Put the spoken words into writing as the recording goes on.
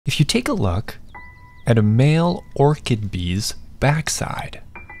If you take a look at a male orchid bee's backside,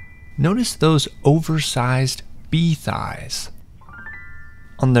 notice those oversized bee thighs.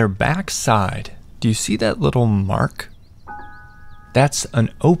 On their backside, do you see that little mark? That's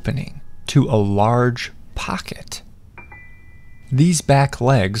an opening to a large pocket. These back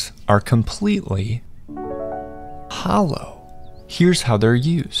legs are completely hollow. Here's how they're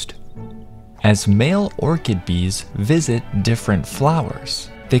used. As male orchid bees visit different flowers,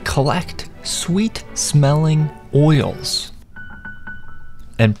 they collect sweet-smelling oils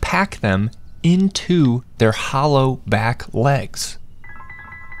and pack them into their hollow back legs.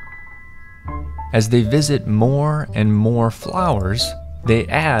 As they visit more and more flowers, they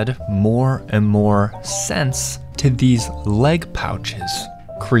add more and more scents to these leg pouches,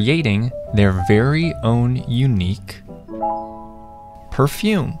 creating their very own unique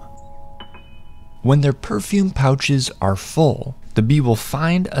perfume. When their perfume pouches are full, the bee will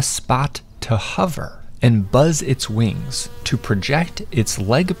find a spot to hover and buzz its wings to project its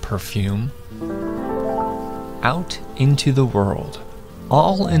leg perfume out into the world,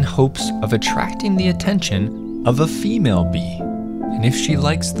 all in hopes of attracting the attention of a female bee. And if she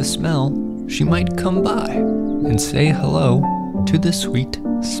likes the smell, she might come by and say hello to the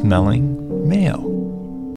sweet-smelling male.